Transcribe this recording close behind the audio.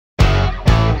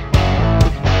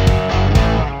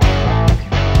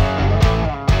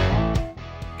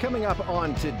Coming up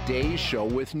on today's show,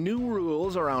 with new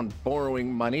rules around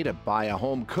borrowing money to buy a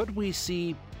home, could we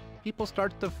see people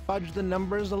start to fudge the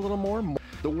numbers a little more?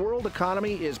 The world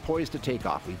economy is poised to take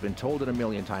off. We've been told it a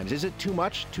million times. Is it too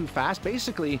much, too fast?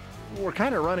 Basically, we're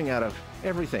kind of running out of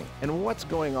everything. And what's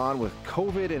going on with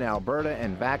COVID in Alberta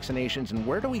and vaccinations, and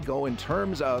where do we go in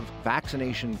terms of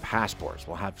vaccination passports?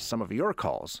 We'll have some of your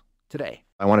calls today.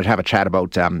 I wanted to have a chat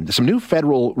about some new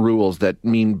federal rules that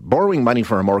mean borrowing money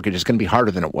for a mortgage is going to be harder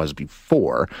than it was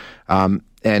before. And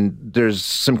there's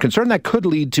some concern that could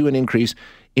lead to an increase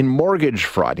in mortgage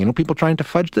fraud. You know, people trying to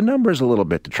fudge the numbers a little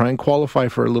bit to try and qualify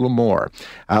for a little more.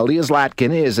 Leah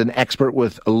Zlatkin is an expert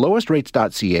with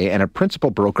lowestrates.ca and a principal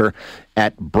broker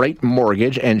at Bright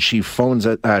Mortgage, and she joins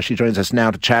us now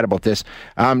to chat about this.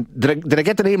 Did I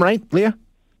get the name right, Leah?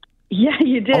 Yeah,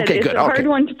 you did. Okay, it's good. a hard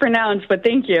one to pronounce, but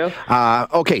thank you.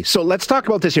 Okay, so let's talk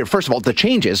about this here. First of all, the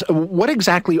changes. What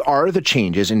exactly are the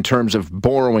changes in terms of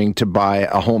borrowing to buy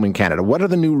a home in Canada? What are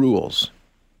the new rules?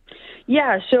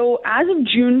 Yeah, so as of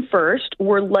June 1st,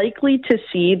 we're likely to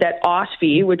see that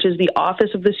OSFI, which is the Office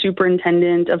of the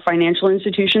Superintendent of Financial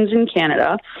Institutions in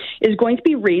Canada, is going to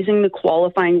be raising the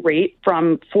qualifying rate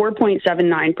from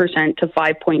 4.79% to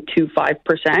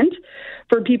 5.25%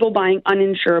 for people buying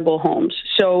uninsurable homes.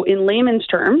 So in layman's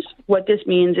terms, what this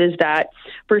means is that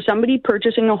for somebody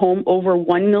purchasing a home over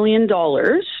 $1 million,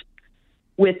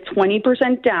 with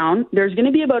 20% down, there's going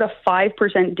to be about a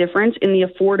 5% difference in the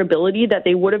affordability that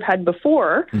they would have had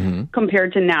before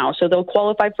compared to now. So they'll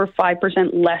qualify for 5%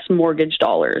 less mortgage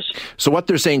dollars. So what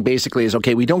they're saying basically is,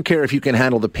 okay, we don't care if you can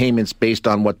handle the payments based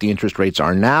on what the interest rates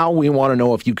are now. We want to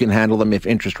know if you can handle them if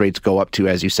interest rates go up to,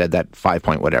 as you said, that 5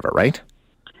 point whatever, right?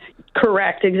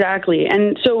 Correct, exactly.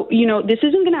 And so, you know, this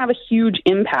isn't going to have a huge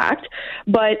impact,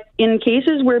 but in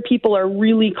cases where people are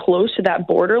really close to that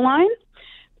borderline,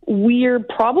 we're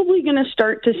probably going to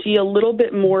start to see a little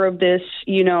bit more of this,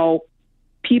 you know,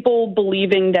 people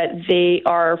believing that they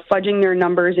are fudging their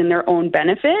numbers in their own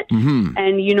benefit.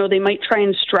 And, you know, they might try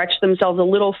and stretch themselves a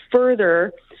little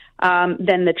further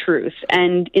than the truth.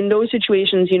 And in those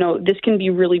situations, you know, this can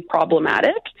be really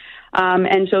problematic.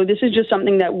 And so this is just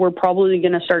something that we're probably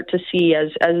going to start to see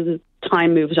as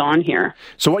time moves on here.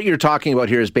 So what you're talking about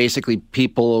here is basically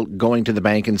people going to the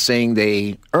bank and saying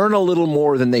they earn a little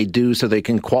more than they do so they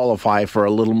can qualify for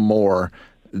a little more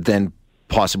than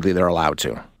possibly they're allowed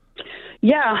to.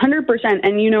 Yeah, 100%.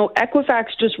 And, you know, Equifax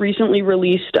just recently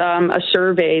released a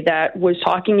survey that was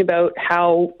talking about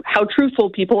how truthful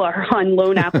people are on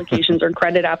loan applications or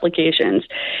credit applications.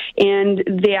 And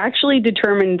they actually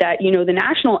determined that, you know, the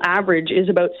national average is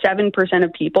about 7%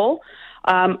 of people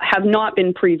have not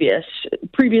been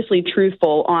previously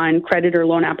truthful on credit or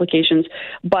loan applications.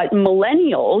 But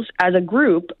millennials as a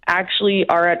group actually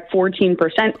are at 14%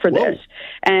 for this.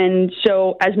 And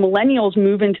so as millennials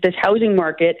move into this housing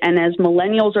market, and as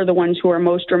millennials are the ones who are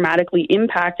most dramatically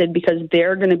impacted because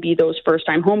they're going to be those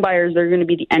first-time home buyers, they're going to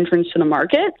be the entrance to the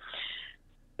market,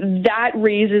 that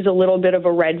raises a little bit of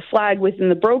a red flag within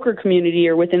the broker community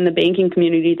or within the banking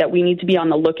community that we need to be on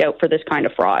the lookout for this kind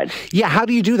of fraud. Yeah, how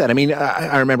do you do that? I mean,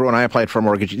 I remember when I applied for a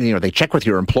mortgage, you know, they check with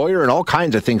your employer and all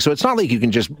kinds of things. So it's not like you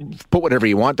can just put whatever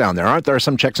you want down there. Aren't there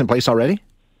some checks in place already?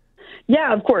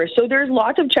 Yeah, of course. So there's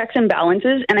lots of checks and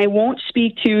balances, and I won't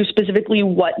speak to specifically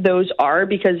what those are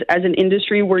because as an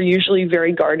industry, we're usually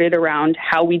very guarded around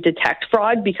how we detect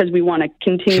fraud because we want to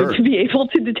continue to be able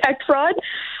to detect fraud.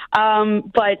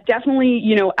 But definitely,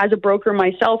 you know, as a broker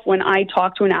myself, when I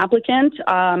talk to an applicant,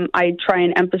 I try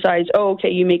and emphasize, okay,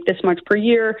 you make this much per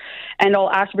year, and I'll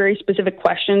ask very specific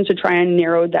questions to try and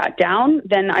narrow that down.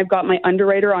 Then I've got my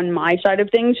underwriter on my side of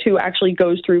things who actually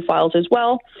goes through files as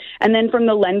well. And then from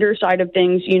the lender side of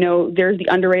things, you know, there's the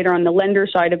underwriter on the lender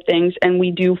side of things, and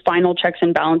we do final checks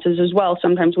and balances as well,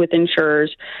 sometimes with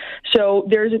insurers. So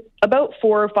there's about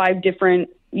 4 or 5 different,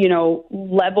 you know,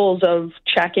 levels of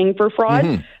checking for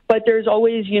fraud. But there's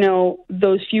always, you know,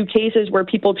 those few cases where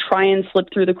people try and slip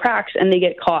through the cracks and they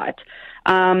get caught.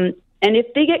 And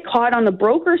if they get caught on the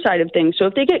broker side of things, so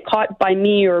if they get caught by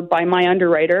me or by my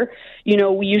underwriter, you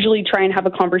know, we usually try and have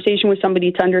a conversation with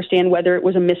somebody to understand whether it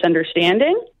was a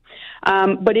misunderstanding.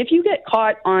 But if you get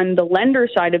caught on the lender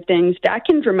side of things, that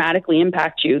can dramatically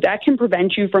impact you. That can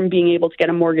prevent you from being able to get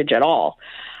a mortgage at all.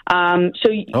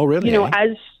 Oh, really? You know,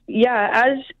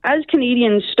 as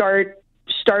Canadians start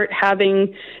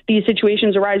having these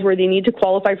situations arise where they need to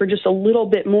qualify for just a little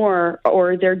bit more,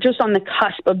 or they're just on the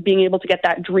cusp of being able to get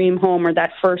that dream home or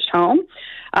that first home,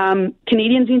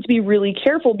 Canadians need to be really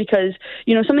careful because,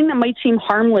 you know, something that might seem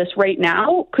harmless right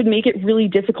now could make it really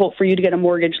difficult for you to get a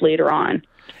mortgage later on.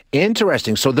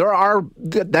 Interesting. So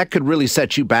that could really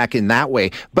set you back in that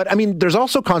way. But I mean, there's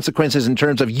also consequences in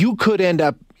terms of you could end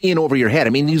up in over your head. I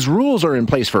mean, these rules are in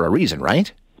place for a reason,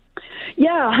 right?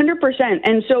 Yeah, 100%.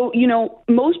 And so,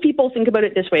 most people think about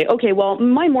it this way. Okay, well,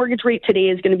 my mortgage rate today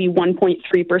is going to be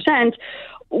 1.3%.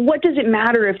 What does it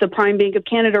matter if the Prime Bank of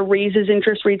Canada raises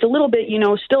interest rates a little bit?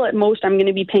 Still at most I'm going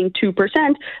to be paying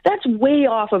 2%. That's way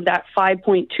off of that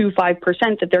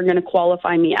 5.25% that they're going to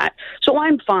qualify me at. So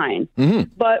I'm fine.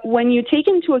 Mm-hmm. But when you take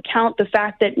into account the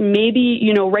fact that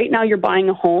maybe, right now you're buying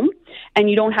a home and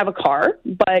you don't have a car,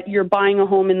 but you're buying a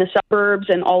home in the suburbs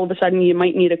and all of a sudden you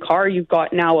might need a car. You've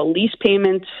got now a lease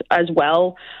payment as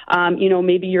well.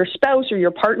 Maybe your spouse or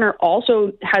your partner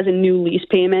also has a new lease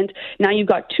payment. Now you've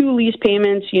got 2 lease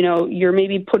payments. You're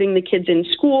maybe putting the kids in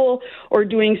school or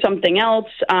doing something else.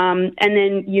 And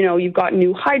then, you've got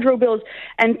new hydro bills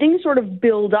and things sort of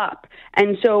build up.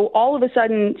 And so all of a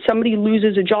sudden somebody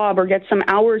loses a job or gets some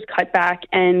hours cut back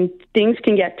and things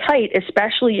can get tight,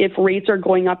 especially if rates are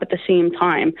going up at the same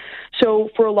time. So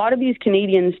for a lot of these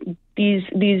Canadians, these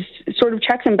sort of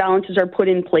checks and balances are put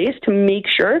in place to make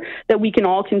sure that we can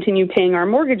all continue paying our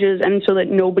mortgages and so that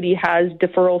nobody has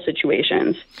deferral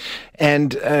situations.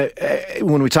 And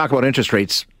when we talk about interest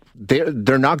rates,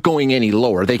 they're not going any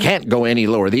lower. They can't go any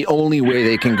lower. The only way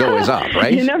they can go is up,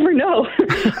 right? You never know.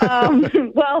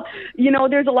 Well,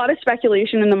 there's a lot of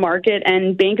speculation in the market,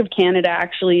 and Bank of Canada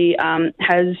actually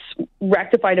has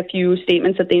rectified a few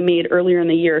statements that they made earlier in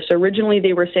the year. So originally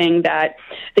they were saying that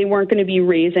they weren't going to be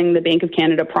raising the Bank of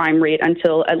Canada prime rate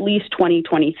until at least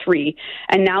 2023.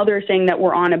 And now they're saying that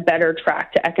we're on a better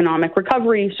track to economic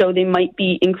recovery. So they might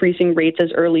be increasing rates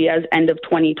as early as end of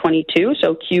 2022.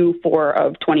 So Q4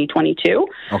 of 2022.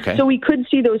 Okay. So we could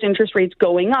see those interest rates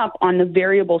going up on the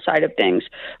variable side of things.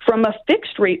 From a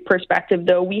fixed rate perspective,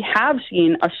 though, we have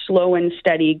seen a slow and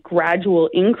steady gradual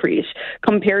increase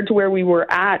compared to where we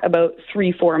were at about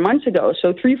 3-4 months ago.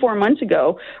 So 3-4 months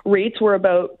ago, rates were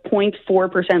about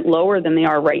 0.4% lower than they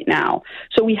are right now.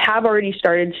 So we have already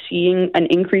started seeing an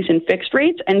increase in fixed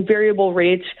rates, and variable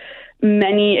rates,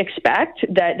 many expect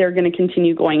that they're going to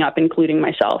continue going up, including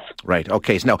myself. Right.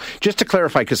 Okay. So now, just to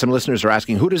clarify, because some listeners are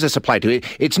asking, who does this apply to?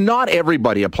 It's not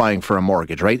everybody applying for a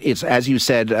mortgage, right? It's, as you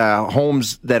said,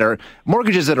 mortgages that are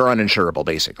uninsurable,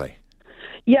 basically.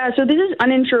 Yeah, so this is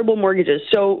uninsurable mortgages.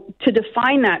 So to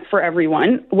define that for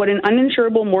everyone, what an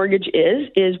uninsurable mortgage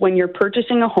is when you're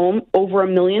purchasing a home over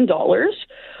 $1 million,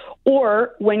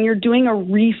 or when you're doing a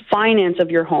refinance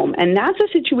of your home. And that's a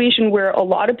situation where a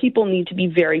lot of people need to be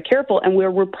very careful, and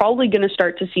where we're probably going to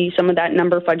start to see some of that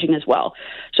number fudging as well.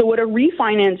 So what a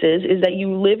refinance is that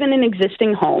you live in an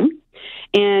existing home,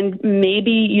 and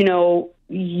maybe,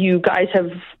 you guys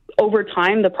have, over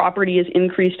time, the property is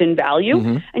increased in value,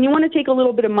 and you want to take a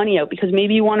little bit of money out because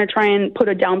maybe you want to try and put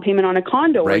a down payment on a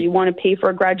condo, right, or you want to pay for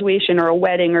a graduation or a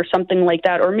wedding or something like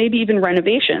that, or maybe even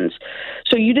renovations.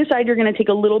 So you decide you're going to take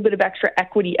a little bit of extra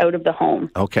equity out of the home.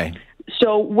 Okay.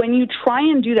 So when you try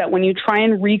and do that, when you try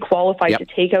and requalify to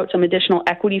take out some additional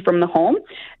equity from the home,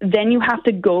 then you have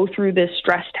to go through this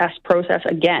stress test process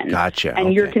again. Gotcha.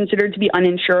 And you're considered to be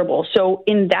uninsurable. So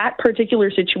in that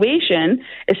particular situation,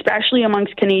 especially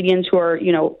amongst Canadians who are,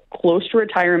 close to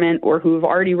retirement or who have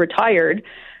already retired,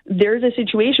 there's a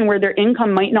situation where their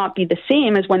income might not be the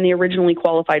same as when they originally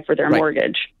qualified for their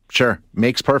mortgage. Sure.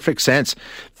 Makes perfect sense.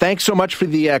 Thanks so much for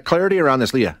the clarity around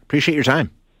this, Leah. Appreciate your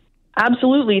time.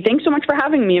 Absolutely. Thanks so much for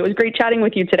having me. It was great chatting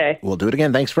with you today. We'll do it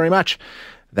again. Thanks very much.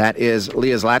 That is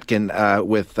Leah Zlatkin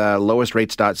with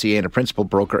lowestrates.ca and a principal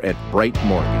broker at Bright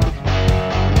Mortgage.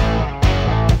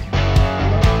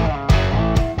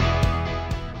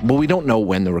 Well, we don't know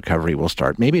when the recovery will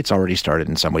start. Maybe it's already started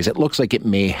in some ways. It looks like it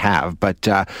may have. But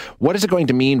what is it going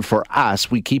to mean for us?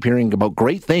 We keep hearing about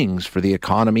great things for the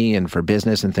economy and for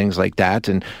business and things like that.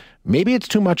 And maybe it's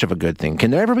too much of a good thing.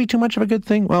 Can there ever be too much of a good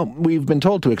thing? Well, we've been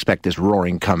told to expect this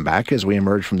roaring comeback as we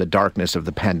emerge from the darkness of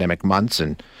the pandemic months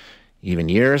and even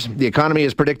years. The economy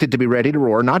is predicted to be ready to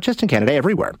roar, not just in Canada,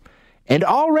 everywhere. And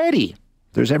already,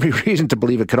 there's every reason to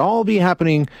believe it could all be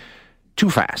happening too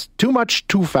fast, too much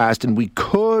too fast, and we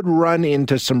could run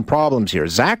into some problems here.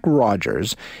 Zach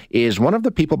Rogers is one of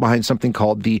the people behind something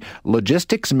called the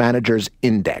Logistics Managers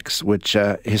Index, which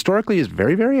historically is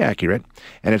very, very accurate,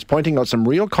 and it's pointing out some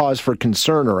real cause for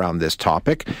concern around this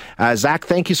topic. Zach,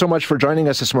 thank you so much for joining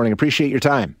us this morning. Appreciate your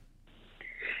time.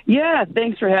 Yeah,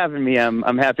 thanks for having me.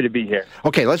 I'm happy to be here.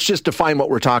 Okay, let's just define what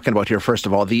we're talking about here, first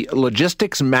of all. The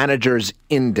Logistics Managers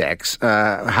Index.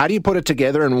 How do you put it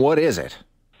together, and what is it?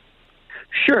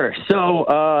 Sure.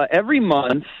 So every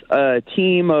month, a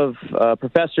team of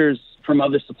professors from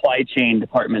other supply chain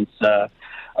departments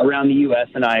around the U.S.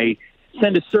 and I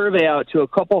send a survey out to a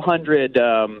couple hundred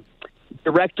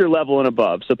director level and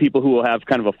above, so people who will have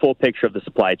kind of a full picture of the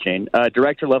supply chain,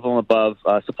 director level and above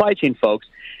supply chain folks,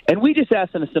 and we just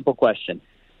asked them a simple question.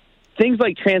 Things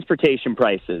like transportation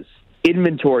prices,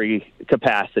 inventory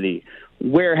capacity,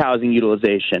 warehousing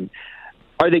utilization,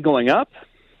 are they going up?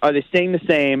 Are they staying the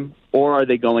same? Or are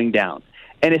they going down?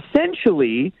 And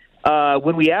essentially,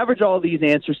 when we average all these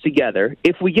answers together,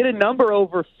 if we get a number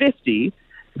over 50,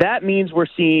 that means we're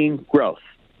seeing growth.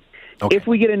 Okay. If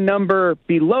we get a number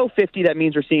below 50, that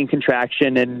means we're seeing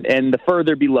contraction, and the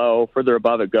further below, further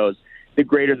above it goes, the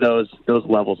greater those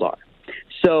levels are.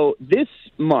 So this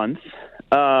month,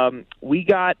 we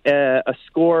got a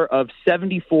score of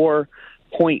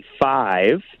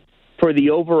 74.5 for the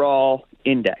overall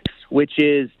index, which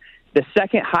is the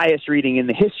second highest reading in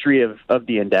the history of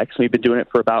the index. We've been doing it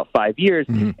for about 5 years,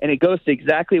 and it goes to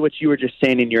exactly what you were just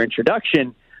saying in your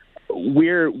introduction.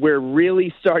 We're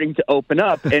really starting to open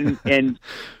up, and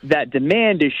that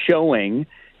demand is showing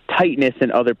tightness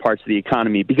in other parts of the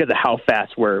economy because of how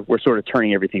fast we're sort of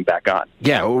turning everything back on.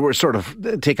 Yeah, we're sort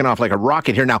of taking off like a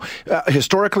rocket here. Now,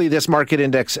 historically, this market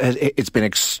index, it's been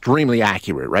extremely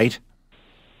accurate, right?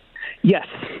 Yes,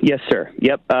 sir.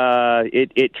 Yep.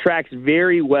 It tracks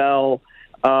very well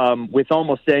with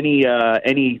almost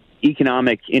any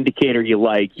economic indicator you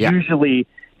like. Yeah. Usually,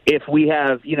 if we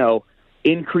have,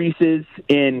 increases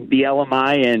in the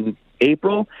LMI in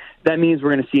April, that means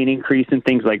we're going to see an increase in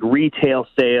things like retail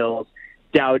sales,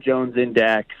 Dow Jones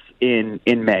Index in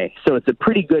May. So it's a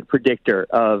pretty good predictor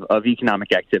of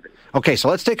economic activity. Okay, so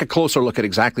let's take a closer look at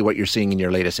exactly what you're seeing in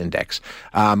your latest index.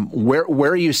 Where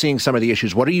are you seeing some of the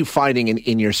issues? What are you finding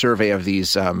in your survey of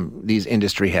these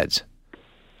industry heads?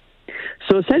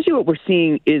 So essentially what we're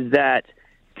seeing is that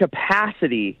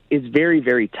capacity is very,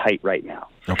 very tight right now.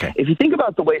 Okay. If you think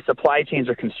about the way supply chains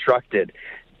are constructed,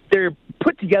 they're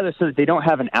put together so that they don't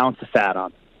have an ounce of fat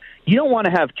on them. You don't want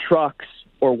to have trucks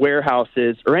or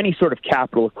warehouses or any sort of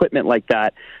capital equipment like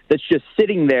that that's just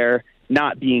sitting there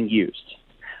not being used.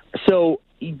 So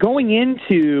going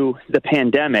into the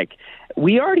pandemic,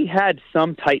 we already had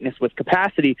some tightness with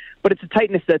capacity, but it's a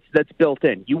tightness that's built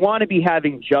in. You want to be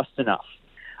having just enough.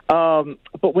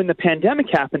 But when the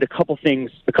pandemic happened, a couple things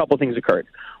occurred.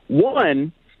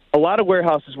 One, a lot of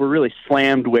warehouses were really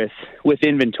slammed with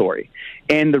inventory.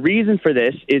 And the reason for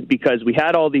this is because we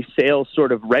had all these sales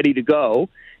sort of ready to go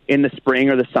in the spring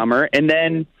or the summer, and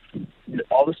then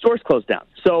all the stores closed down.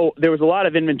 So there was a lot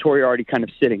of inventory already kind of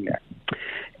sitting there.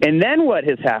 And then what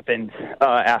has happened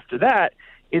after that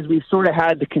is we've sort of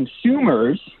had the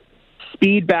consumers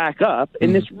speed back up,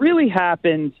 and this really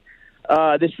happened.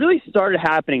 This really started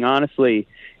happening, honestly,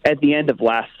 at the end of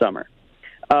last summer.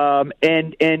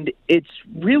 And it's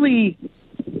really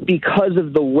because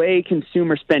of the way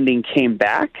consumer spending came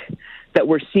back that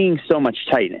we're seeing so much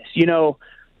tightness.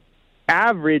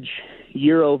 Average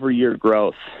year-over-year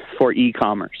growth for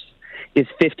e-commerce is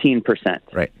 15%.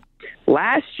 Right.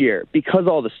 Last year, because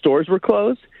all the stores were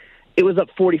closed, it was up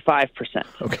 45%.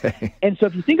 Okay. And so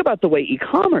if you think about the way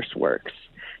e-commerce works,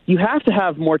 you have to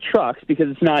have more trucks because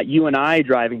it's not you and I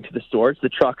driving to the store. It's the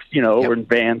trucks, or in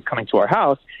vans coming to our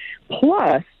house.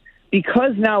 Plus,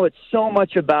 because now it's so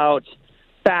much about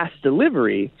fast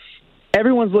delivery,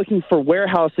 everyone's looking for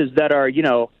warehouses that are,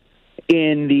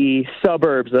 in the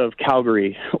suburbs of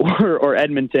Calgary or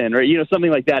Edmonton or,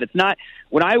 something like that. It's not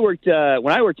when I worked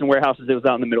in warehouses, it was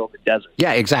out in the middle of the desert.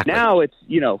 Yeah, exactly. Now it's,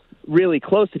 really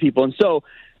close to people. And so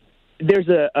there's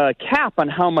a cap on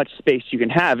how much space you can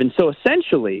have. And so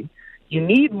essentially you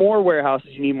need more warehouses,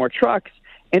 you need more trucks,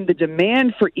 and the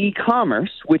demand for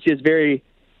e-commerce, which is very,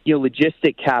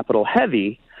 logistic capital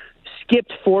heavy,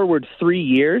 skipped forward 3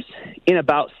 years in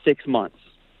about 6 months.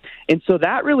 And so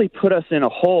that really put us in a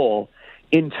hole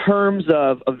in terms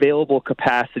of available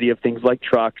capacity of things like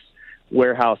trucks,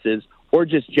 warehouses, or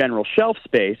just general shelf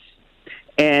space.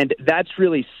 And that's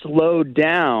really slowed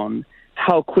down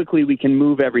how quickly we can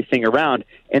move everything around.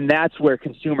 And that's where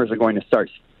consumers are going to start,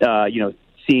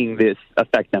 seeing this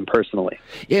affect them personally.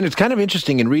 And it's kind of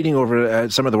interesting in reading over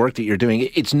some of the work that you're doing.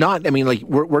 It's not,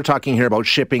 we're talking here about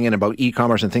shipping and about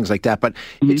e-commerce and things like that, but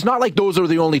it's not like those are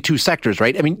the only two sectors,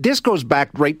 right? This goes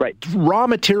back right. Raw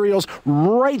materials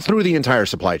right through the entire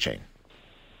supply chain.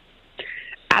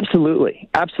 Absolutely.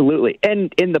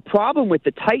 And the problem with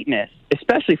the tightness,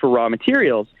 especially for raw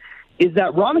materials, is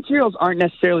that raw materials aren't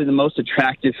necessarily the most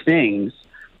attractive things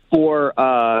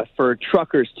for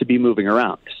truckers to be moving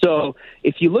around. So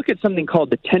if you look at something called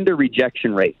the tender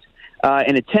rejection rate,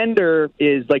 and a tender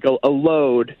is like a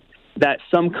load that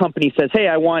some company says, hey,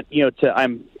 I want,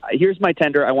 here's my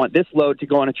tender. I want this load to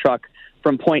go on a truck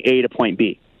from point A to point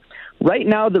B. Right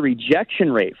now, the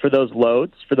rejection rate for those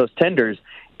loads, for those tenders,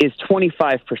 is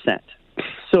 25%.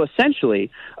 So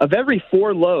essentially, of every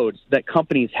 4 loads that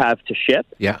companies have to ship,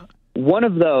 one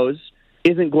of those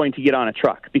isn't going to get on a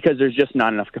truck because there's just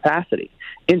not enough capacity.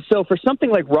 And so for something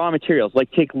like raw materials,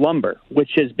 like take lumber,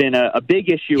 which has been a big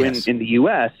issue in the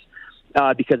U.S.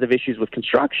 Because of issues with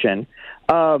construction,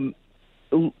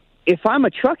 if I'm a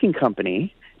trucking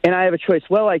company and I have a choice,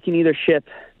 well, I can either ship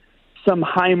some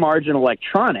high-margin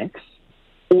electronics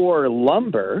or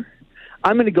lumber,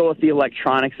 I'm going to go with the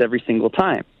electronics every single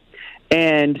time.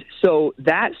 And so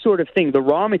that sort of thing, the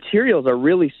raw materials are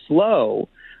really slow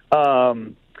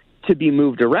to be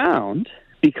moved around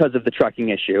because of the trucking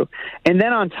issue. And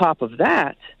then on top of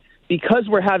that, because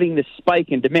we're having this spike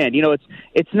in demand,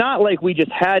 it's not like we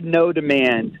just had no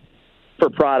demand for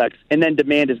products and then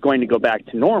demand is going to go back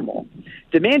to normal.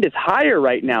 Demand is higher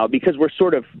right now because we're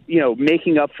sort of,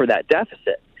 making up for that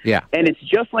deficit. Yeah. And it's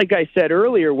just like I said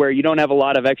earlier, where you don't have a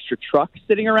lot of extra trucks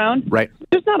sitting around. Right.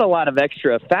 There's not a lot of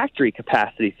extra factory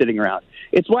capacity sitting around.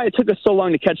 It's why it took us so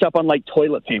long to catch up on like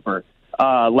toilet paper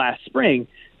last spring,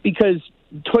 because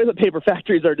toilet paper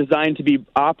factories are designed to be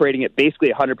operating at basically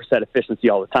 100% efficiency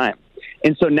all the time.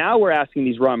 And so now we're asking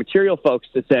these raw material folks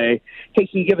to say, hey,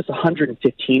 can you give us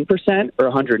 115%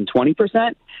 or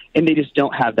 120%? And they just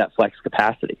don't have that flex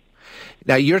capacity.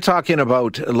 Now, you're talking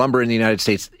about lumber in the United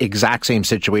States, exact same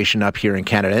situation up here in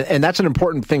Canada. And that's an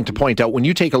important thing to point out. When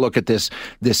you take a look at this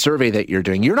survey that you're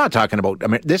doing, you're not talking about,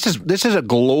 this is a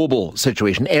global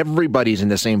situation. Everybody's in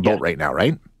the same boat right now,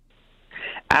 right?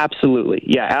 Absolutely.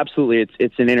 Yeah, absolutely.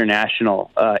 It's an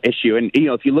international issue. And,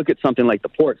 if you look at something like the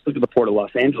ports, look at the Port of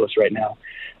Los Angeles right now.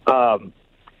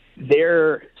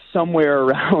 They're somewhere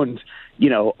around,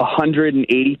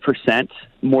 180%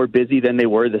 more busy than they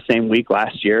were the same week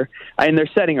last year. And they're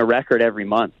setting a record every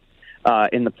month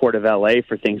in the Port of LA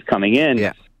for things coming in.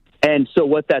 Yeah. And so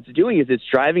what that's doing is it's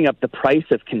driving up the price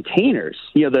of containers,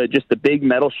 just the big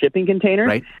metal shipping containers.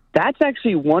 Right. That's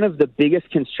actually one of the biggest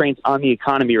constraints on the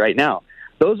economy right now.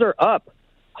 Those are up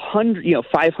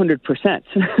 500%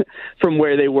 from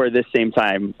where they were this same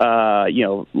time,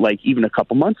 like even a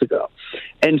couple months ago.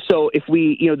 And so if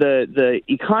we, the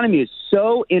economy is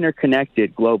so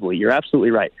interconnected globally, you're absolutely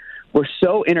right. We're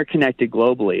so interconnected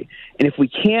globally. And if we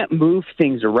can't move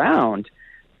things around,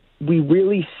 we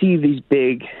really see these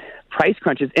big price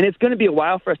crunches. And it's going to be a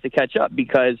while for us to catch up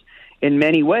because in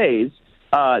many ways,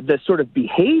 the sort of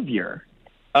behavior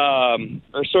or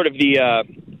sort of the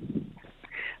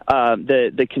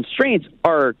constraints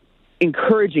are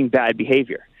encouraging bad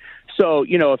behavior. So,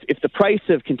 if the price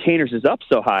of containers is up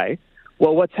so high,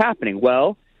 well, what's happening?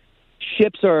 Well,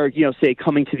 ships are, say,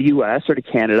 coming to the U.S. or to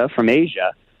Canada from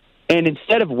Asia, and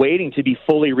instead of waiting to be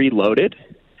fully reloaded,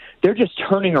 they're just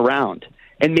turning around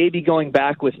and maybe going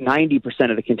back with 90%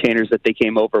 of the containers that they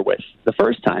came over with the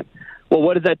first time. Well,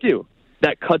 what does that do?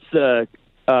 That cuts the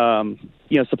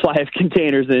supply of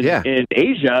containers in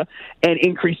Asia and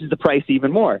increases the price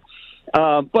even more.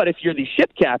 But if you're these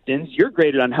ship captains, you're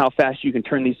graded on how fast you can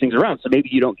turn these things around. So maybe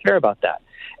you don't care about that.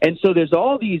 And so there's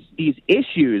all these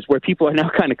issues where people are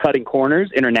now kind of cutting corners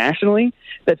internationally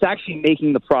that's actually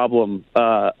making the problem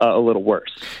a little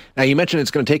worse. Now, you mentioned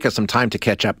it's going to take us some time to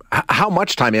catch up. How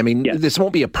much time? This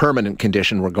won't be a permanent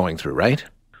condition we're going through, right?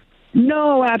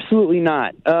 No, absolutely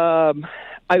not.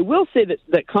 I will say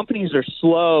that companies are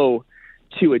slow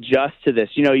to adjust to this.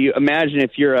 You imagine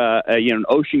if you're an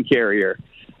ocean carrier,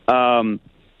 and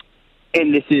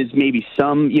this is maybe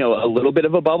a little bit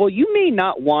of a bubble, you may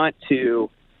not want to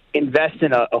invest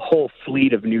in a whole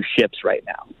fleet of new ships right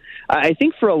now. I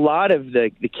think for a lot of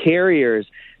the carriers,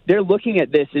 they're looking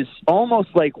at this as almost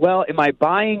like, well, am I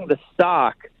buying the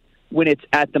stock when it's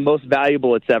at the most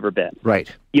valuable it's ever been? Right.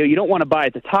 You don't want to buy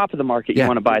at the top of the market. You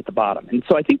want to buy at the bottom. And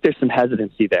so I think there's some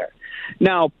hesitancy there.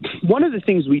 Now, one of the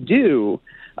things we do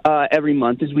every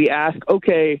month is we ask,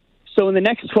 okay, so in the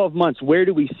next 12 months, where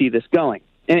do we see this going?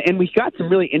 And we got some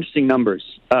really interesting numbers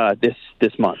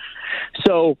this month.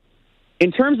 So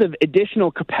in terms of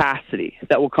additional capacity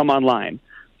that will come online,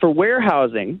 for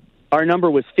warehousing, our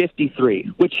number was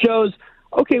 53, which shows,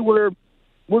 okay, we're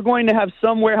going to have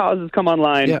some warehouses come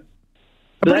online. Yeah.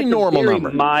 A pretty normal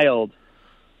number. Mild.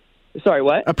 Sorry,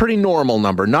 what? A pretty normal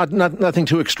number. Nothing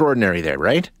too extraordinary there,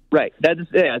 right? Right.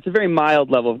 It's a very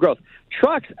mild level of growth.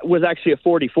 Trucks was actually a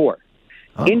 44,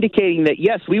 indicating that,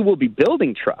 yes, we will be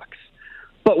building trucks,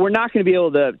 but we're not going to be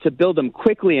able to build them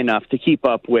quickly enough to keep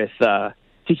up with the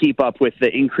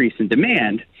increase in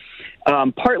demand.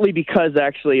 Partly because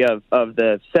actually of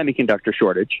the semiconductor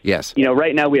shortage. Yes.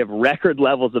 Right now we have record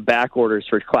levels of back orders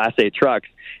for Class 8 trucks,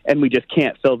 and we just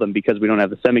can't fill them because we don't have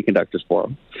the semiconductors for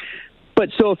them. But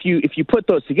so if you put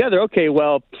those together, okay,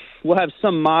 well, we'll have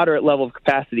some moderate level of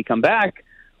capacity come back.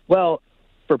 Well,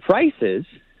 for prices,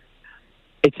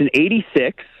 it's an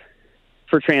 86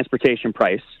 for transportation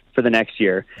price for the next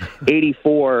year,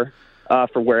 84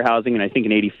 for warehousing, and I think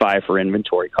an 85 for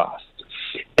inventory costs.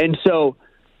 And so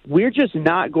we're just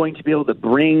not going to be able to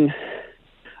bring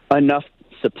enough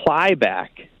supply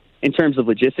back in terms of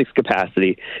logistics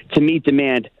capacity to meet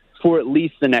demand for at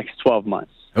least the next 12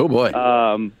 months. Oh boy.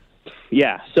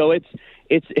 Yeah, so it's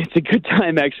a good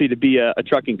time actually to be a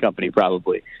trucking company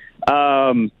probably.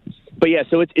 But yeah,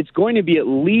 so it's going to be at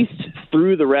least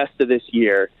through the rest of this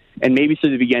year and maybe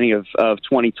through the beginning of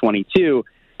 2022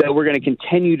 that we're going to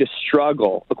continue to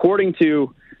struggle according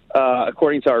to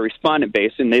our respondent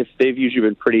base, and they've usually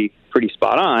been pretty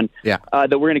spot on. Yeah.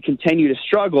 That we're going to continue to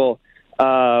struggle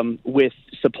with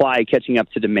supply catching up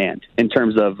to demand in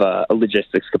terms of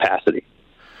logistics capacity.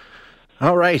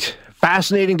 All right.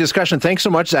 Fascinating discussion. Thanks so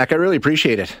much, Zach. I really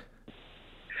appreciate it.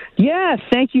 Yeah,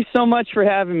 thank you so much for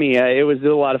having me. It was a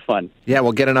lot of fun. Yeah,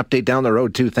 we'll get an update down the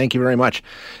road, too. Thank you very much.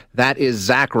 That is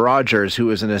Zach Rogers, who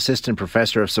is an assistant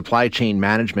professor of supply chain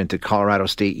management at Colorado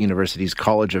State University's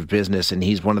College of Business, and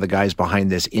he's one of the guys behind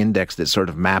this index that sort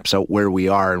of maps out where we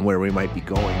are and where we might be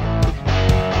going.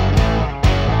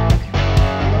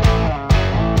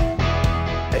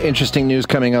 Interesting news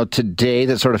coming out today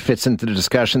that sort of fits into the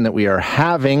discussion that we are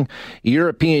having.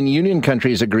 European Union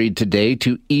countries agreed today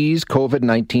to ease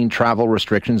COVID-19 travel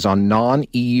restrictions on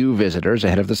non-EU visitors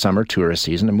ahead of the summer tourist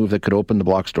season, a move that could open the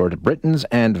block's door to Britons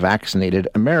and vaccinated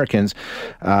Americans.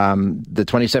 The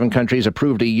 27 countries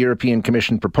approved a European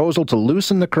Commission proposal to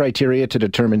loosen the criteria to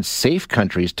determine safe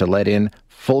countries to let in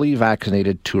fully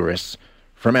vaccinated tourists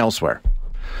from elsewhere.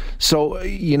 So,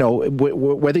 you know,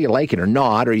 whether you like it or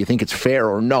not, or you think it's fair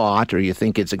or not, or you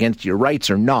think it's against your rights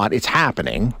or not, it's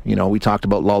happening. You know, we talked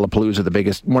about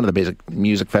Lollapalooza, one of the biggest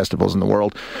music festivals in the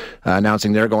world,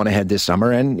 announcing they're going ahead this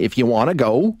summer. And if you want to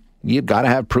go, you've got to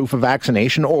have proof of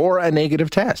vaccination or a negative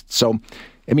test. So,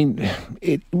 I mean,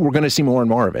 we're going to see more and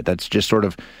more of it. That's just sort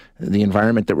of the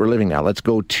environment that we're living now. Let's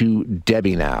go to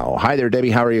Debbie now. Hi there,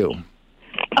 Debbie. How are you?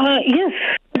 Yes.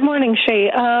 Good morning,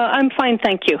 Shay. I'm fine,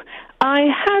 thank you. I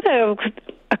had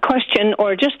a question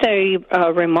or just a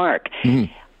remark.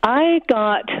 Mm-hmm. I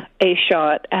got a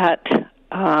shot at,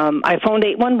 I phoned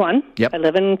 811. Yep. I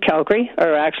live in Calgary,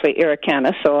 or actually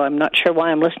Irricana, so I'm not sure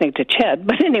why I'm listening to Ched,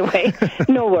 but anyway,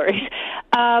 no worries.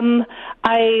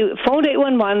 I phoned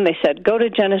 811. They said, go to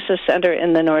Genesis Center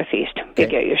in the Northeast to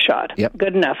get your shot. Yep.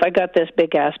 Good enough. I got this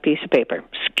big-ass piece of paper.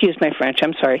 Excuse my French,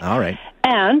 I'm sorry. All right.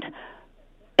 And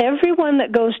everyone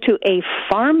that goes to a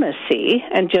pharmacy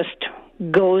and just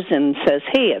goes and says,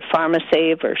 hey, at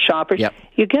PharmaSave or Shoppers, yep,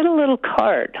 you get a little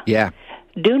card. Yeah.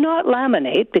 Do not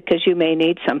laminate because you may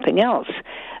need something else.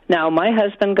 Now, my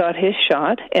husband got his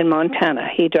shot in Montana.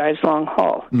 He drives long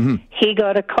haul. Mm-hmm. He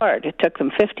got a card. It took them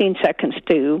 15 seconds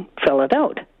to fill it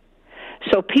out.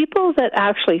 So people that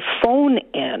actually phone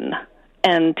in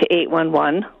and to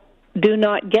 811 do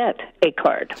not get a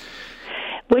card,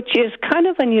 which is kind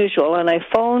of unusual. And I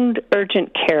phoned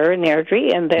urgent care in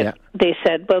Airdrie, and they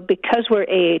said, well, because we're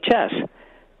AHS.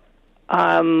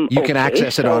 You can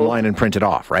access it online and print it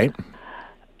off, right?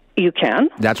 You can.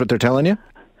 That's what they're telling you?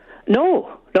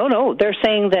 No. They're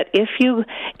saying that if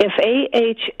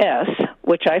AHS,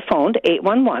 which I phoned,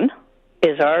 811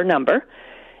 is our number,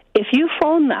 if you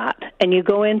phone that and you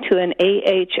go into an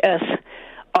AHS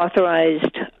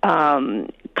authorized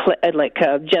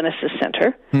Genesis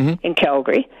Center in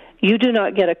Calgary, you do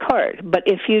not get a card. But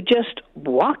if you just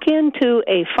walk into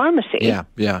a pharmacy,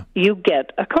 you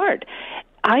get a card.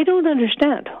 I don't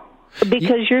understand.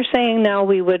 Because you're saying now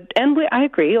we would, and I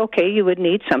agree, okay, you would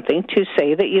need something to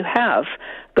say that you have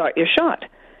got your shot.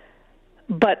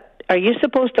 But are you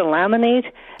supposed to laminate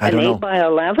an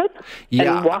 8x11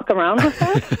 and walk around with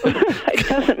that? It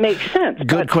doesn't make sense.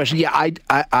 Good question. Yeah,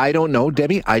 I don't know,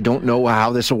 Debbie. I don't know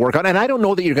how this will work out. And I don't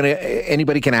know that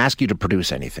anybody can ask you to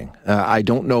produce anything. I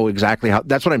don't know exactly how.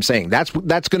 That's what I'm saying. That's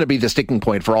going to be the sticking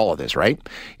point for all of this, right?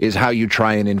 Is how you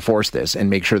try and enforce this and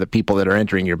make sure that people that are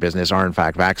entering your business are in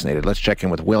fact vaccinated. Let's check in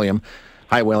with William.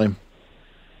 Hi, William.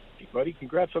 Hey, buddy.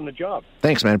 Congrats on the job.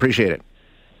 Thanks, man. Appreciate it.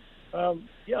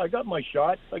 Yeah, I got my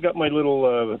shot. I got my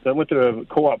little, I went to a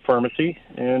co-op pharmacy,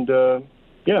 and,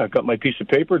 I got my piece of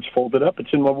paper. It's folded up. It's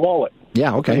in my wallet.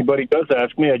 Yeah, okay. If anybody does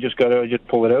ask me, I just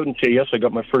pull it out and say, yes, I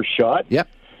got my first shot. Yep.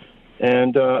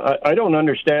 And I don't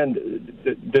understand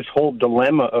this whole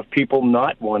dilemma of people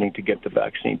not wanting to get the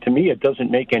vaccine. To me, it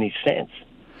doesn't make any sense.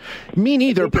 Me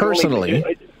neither, personally.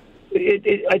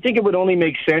 I think it would only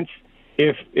make sense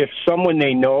if someone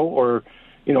they know or,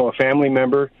 a family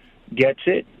member gets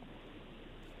it.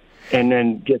 and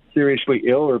then gets seriously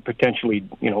ill or potentially,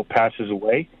 passes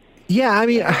away. Yeah, I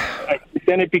mean,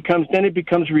 then it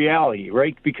becomes reality,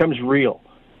 right? It becomes real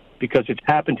because it's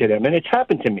happened to them, and it's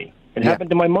happened to me. It happened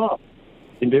to my mom.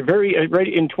 And they're right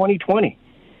in 2020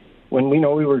 when we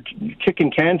were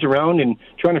kicking cans around and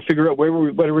trying to figure out whether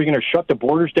we're going to shut the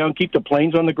borders down, keep the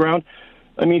planes on the ground.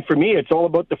 I mean, for me, it's all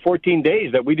about the 14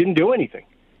 days that we didn't do anything.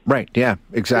 Right, yeah,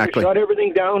 exactly. We shut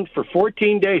everything down for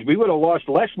 14 days. We would have lost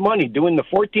less money doing the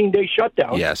 14-day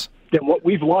shutdown than what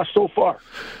we've lost so far.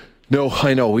 No,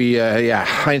 I know.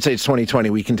 Hindsight's 2020.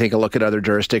 We can take a look at other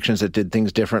jurisdictions that did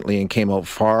things differently and came out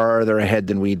farther ahead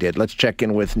than we did. Let's check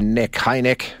in with Nick. Hi,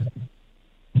 Nick.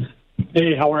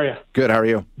 Hey, how are you? Good, how are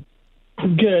you?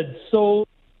 Good. So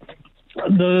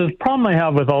the problem I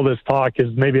have with all this talk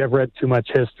is maybe I've read too much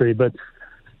history, but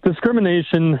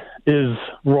discrimination is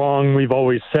wrong, we've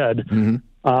always said.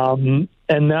 Mm-hmm.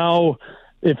 And now,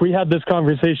 if we had this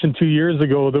conversation 2 years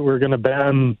ago that we're going to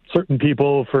ban certain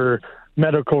people for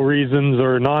medical reasons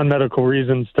or non-medical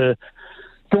reasons to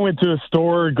go into a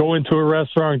store, go into a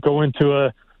restaurant, go into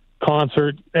a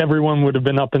concert, everyone would have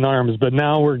been up in arms. But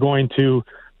now we're going to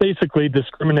basically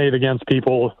discriminate against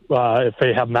people if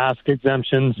they have mask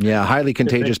exemptions. Yeah, a highly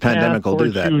contagious pandemic will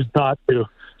do that. Choose not to.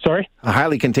 Sorry? A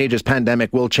highly contagious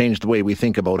pandemic will change the way we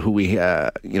think about who we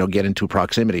get into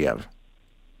proximity of.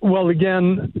 Well,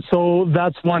 again, so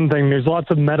that's one thing. There's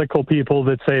lots of medical people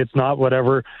that say it's not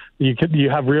whatever. You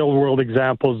have real world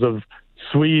examples of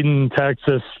Sweden,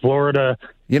 Texas, Florida,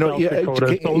 South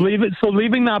Dakota. So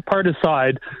leaving that part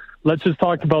aside, let's just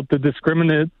talk about the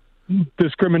discrimination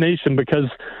because,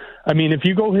 I mean, if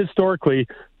you go historically,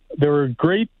 there were a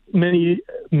great many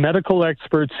medical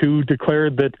experts who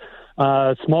declared that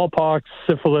smallpox,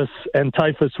 syphilis, and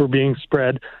typhus were being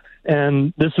spread.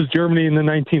 And this was Germany in the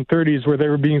 1930s where they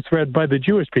were being spread by the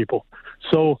Jewish people.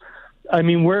 So, I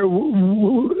mean,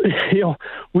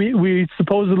 we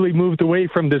supposedly moved away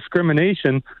from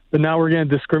discrimination, but now we're going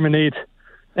to discriminate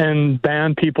and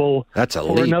ban people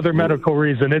for another medical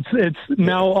reason. It's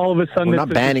now all of a sudden we're not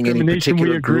banning any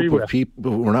particular group of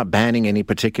people. We're not banning any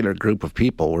particular group of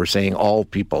people. We're saying all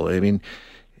people. I mean,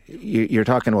 you're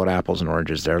talking about apples and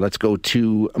oranges there. Let's go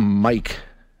to Mike.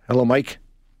 Hello, Mike.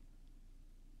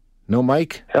 No,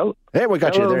 Mike? Hello. Hey, we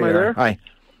got you. There you are. Hi.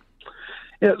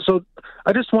 Yeah, so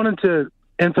I just wanted to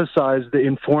emphasize the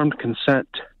informed consent.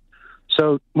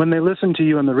 So when they listen to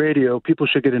you on the radio, people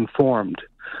should get informed.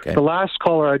 Okay. The last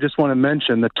caller, I just want to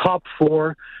mention, the top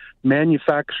 4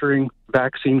 manufacturing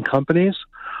vaccine companies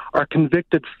are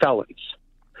convicted felons.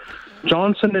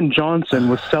 Johnson & Johnson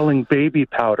was selling baby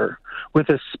powder with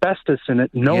asbestos in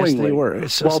it knowingly, yes, they were.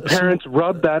 While parents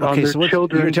rubbed that on their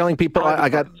children. You're telling people, I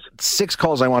got 6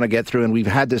 calls I want to get through, and we've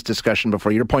had this discussion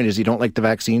before. Your point is you don't like the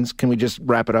vaccines. Can we just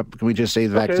wrap it up? Can we just say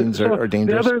the vaccines are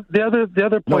dangerous? The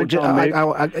other point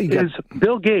I'll make is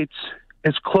Bill Gates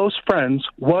was close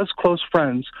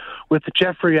friends with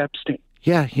Jeffrey Epstein.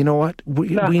 Yeah, you know what? We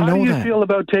know that. How do you feel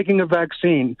about taking a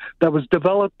vaccine that was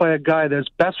developed by a guy that's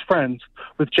best friends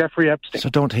with Jeffrey Epstein? So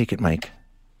don't take it, Mike.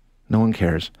 No one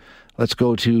cares. Let's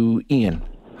go to Ian.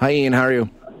 Hi, Ian. How are you?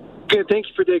 Good. Thank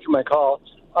you for taking my call.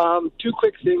 2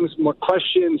 quick things, more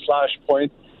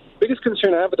question/point. Biggest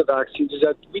concern I have with the vaccines is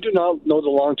that we do not know the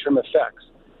long-term effects.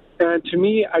 And to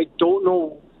me, I don't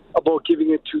know about giving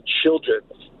it to children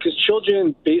because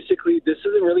children, basically, this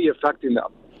isn't really affecting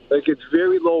them. Like, it's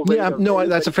very low rate. Yeah, no,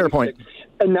 that's a fair point.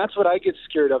 And that's what I get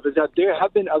scared of, is that there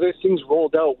have been other things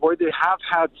rolled out where they have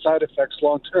had side effects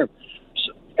long term.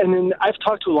 So, and then I've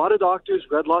talked to a lot of doctors,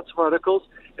 read lots of articles,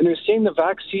 and they're saying the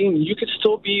vaccine, you could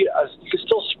still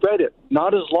spread it.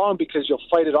 Not as long because you'll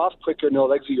fight it off quicker in the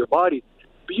legs of your body,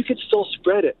 but you could still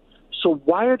spread it. So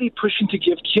why are they pushing to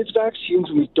give kids vaccines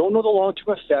when we don't know the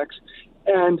long-term effects?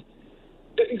 And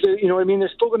you know what I mean? They're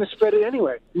still going to spread it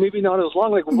anyway. Maybe not as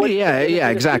long.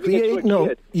 Exactly.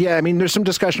 I mean, there's some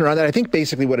discussion around that. I think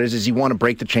basically what it is you want to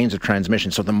break the chains of transmission.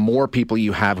 So the more people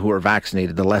you have who are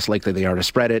vaccinated, the less likely they are to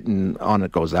spread it, and on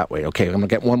it goes that way. Okay, I'm going to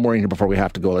get one more in here before we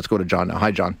have to go. Let's go to John now.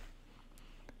 Hi, John.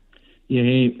 Yeah,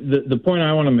 the point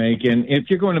I want to make, and if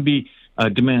you're going to be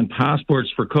demand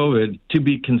passports for COVID, to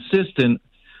be consistent,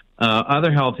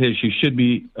 other health issues should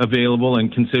be available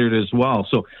and considered as well.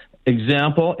 So,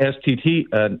 example,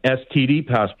 STD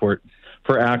passport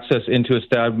for access into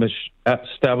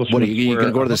establishments. What, are you going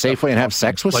to go to the Safeway and have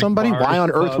sex with somebody? Bars, Why on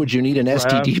earth would you need an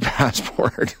STD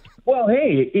passport? Well,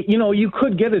 hey, you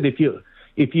could get it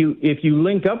if you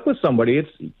link up with somebody.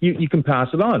 You can pass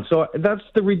it on. So that's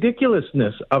the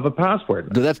ridiculousness of a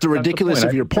passport. That's the ridiculous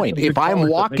of your point. If I'm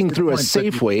walking through a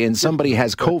Safeway and somebody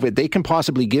has COVID, they can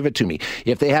possibly give it to me.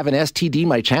 If they have an STD,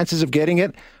 my chances of getting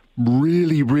it,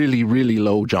 really, really, really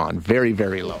low, John. Very,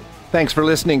 very low. Thanks for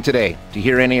listening today. To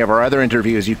hear any of our other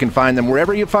interviews, you can find them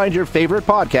wherever you find your favorite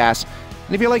podcasts.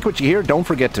 And if you like what you hear, don't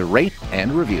forget to rate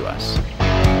and review us.